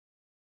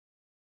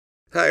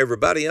Hi,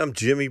 everybody. I'm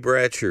Jimmy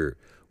Bratcher.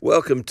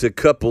 Welcome to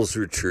Couples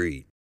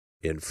Retreat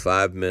in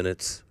 5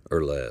 minutes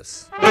or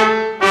less.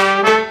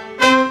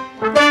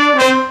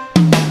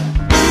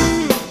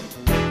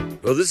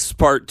 Well, this is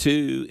part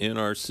 2 in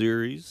our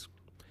series,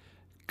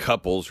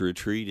 Couples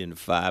Retreat in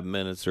 5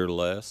 minutes or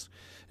less.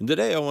 And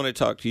today I want to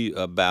talk to you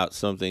about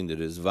something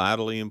that is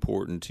vitally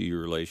important to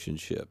your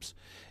relationships,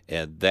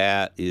 and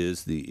that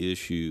is the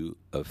issue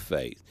of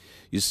faith.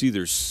 You see,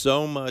 there's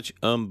so much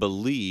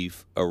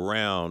unbelief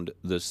around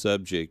the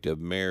subject of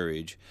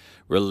marriage,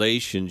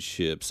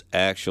 relationships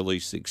actually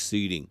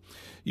succeeding.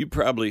 You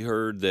probably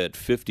heard that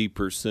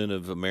 50%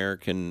 of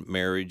American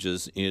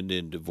marriages end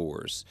in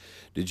divorce.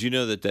 Did you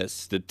know that that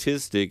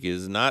statistic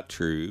is not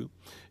true?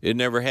 It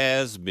never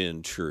has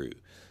been true.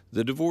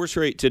 The divorce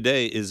rate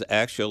today is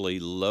actually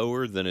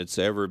lower than it's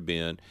ever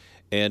been,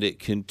 and it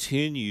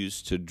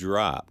continues to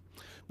drop.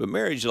 But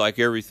marriage, like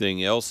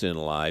everything else in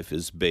life,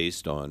 is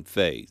based on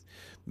faith,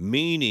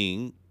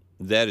 meaning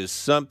that it's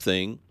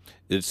something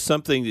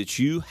that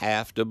you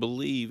have to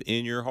believe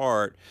in your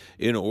heart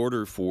in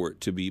order for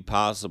it to be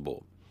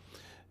possible.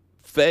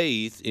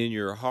 Faith in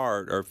your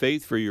heart, or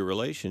faith for your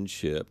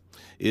relationship,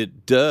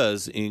 it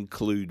does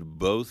include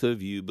both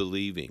of you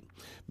believing,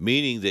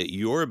 meaning that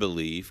your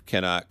belief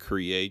cannot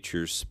create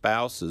your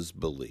spouse's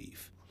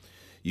belief.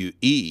 You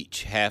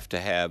each have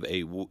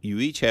a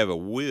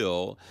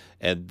will,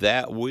 and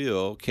that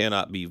will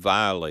cannot be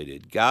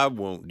violated. God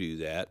won't do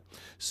that,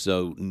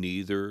 so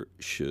neither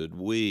should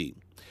we.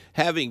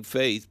 Having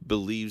faith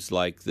believes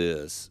like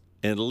this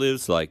and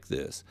lives like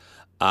this.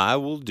 I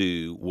will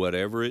do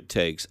whatever it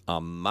takes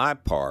on my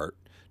part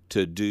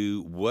to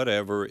do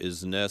whatever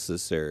is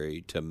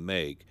necessary to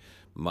make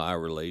my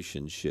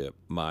relationship,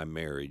 my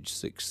marriage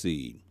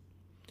succeed.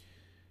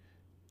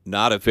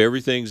 Not if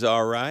everything's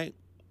all right,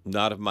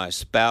 not if my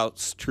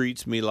spouse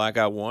treats me like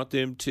I want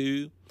them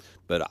to,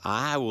 but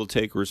I will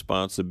take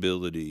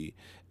responsibility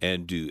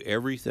and do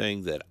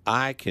everything that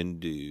I can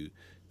do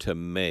to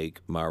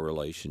make my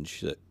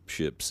relationship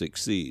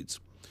succeeds.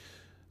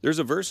 There's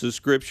a verse of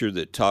Scripture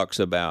that talks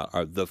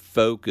about the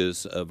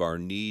focus of our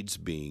needs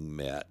being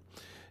met,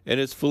 and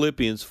it's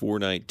Philippians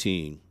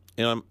 4:19.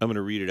 And I'm going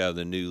to read it out of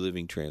the New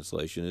Living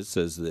Translation. It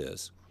says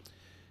this: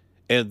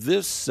 "And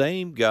this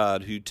same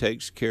God who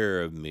takes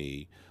care of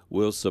me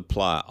will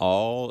supply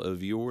all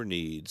of your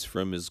needs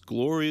from his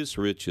glorious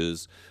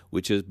riches,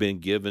 which has been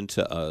given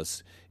to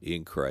us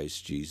in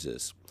Christ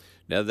Jesus."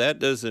 Now, that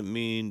doesn't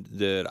mean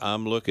that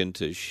I'm looking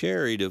to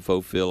Sherry to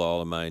fulfill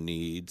all of my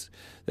needs.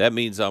 That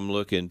means I'm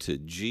looking to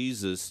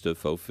Jesus to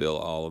fulfill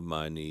all of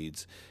my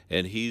needs,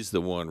 and he's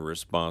the one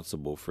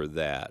responsible for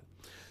that.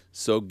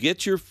 So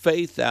get your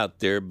faith out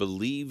there,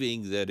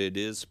 believing that it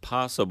is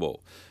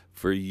possible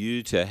for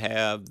you to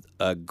have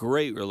a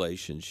great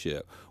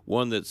relationship,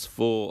 one that's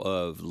full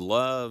of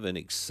love and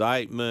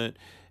excitement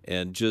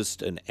and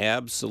just an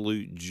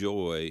absolute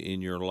joy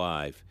in your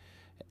life.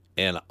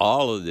 And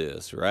all of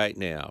this right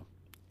now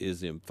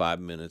is in 5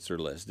 minutes or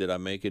less. Did I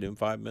make it in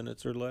 5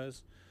 minutes or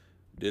less?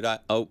 Did I?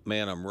 Oh,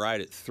 man, I'm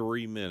right at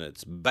 3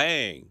 minutes.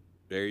 Bang!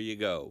 There you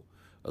go.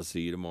 I'll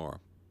see you tomorrow.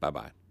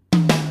 Bye-bye.